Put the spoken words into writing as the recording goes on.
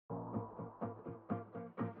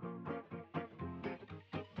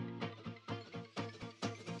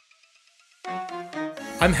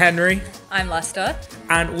I'm Henry. I'm Lester.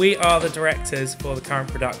 And we are the directors for the current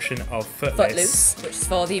production of Footloose. Which is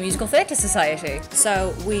for the Musical Theatre Society.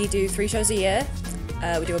 So we do 3 shows a year.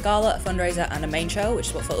 We do a gala, a fundraiser and a main show, which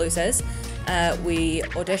is what Footloose is. We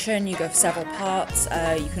audition, you go for several parts.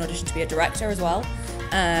 You can audition to be a director as well.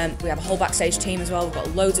 We have a whole backstage team as well. We've got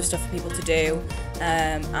loads of stuff for people to do.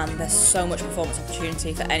 And there's so much performance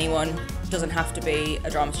opportunity for anyone. It doesn't have to be a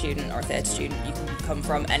drama student or a theatre student. You can come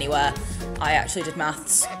from anywhere. I actually did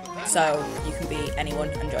maths, so you can be anyone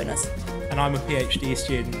and join us. And I'm a PhD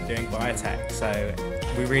student doing biotech, so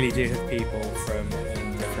we really do have people from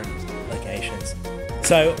different locations.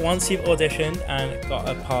 So once you've auditioned and got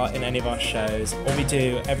a part in any of our shows, what we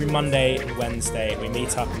do every Monday and Wednesday, we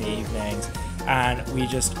meet up in the evenings and we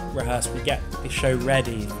just rehearse, we get the show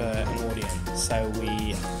ready for an audience. So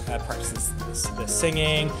we practice the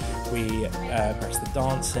singing, we practice the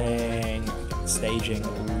dancing, get the staging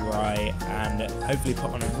all right, and hopefully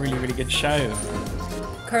put on a really, really good show.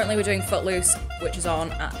 Currently we're doing Footloose, which is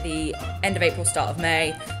on at the end of April, start of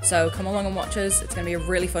May. So come along and watch us. It's going to be a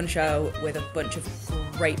really fun show with a bunch of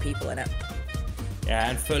great people in it. Yeah,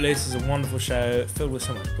 and Footloose is a wonderful show filled with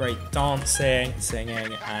some great dancing,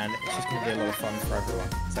 singing, and it's just going to be a lot of fun for everyone.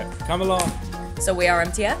 So come along. So we are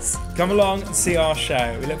MTS. Come along and see our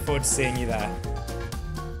show. We look forward to seeing you there.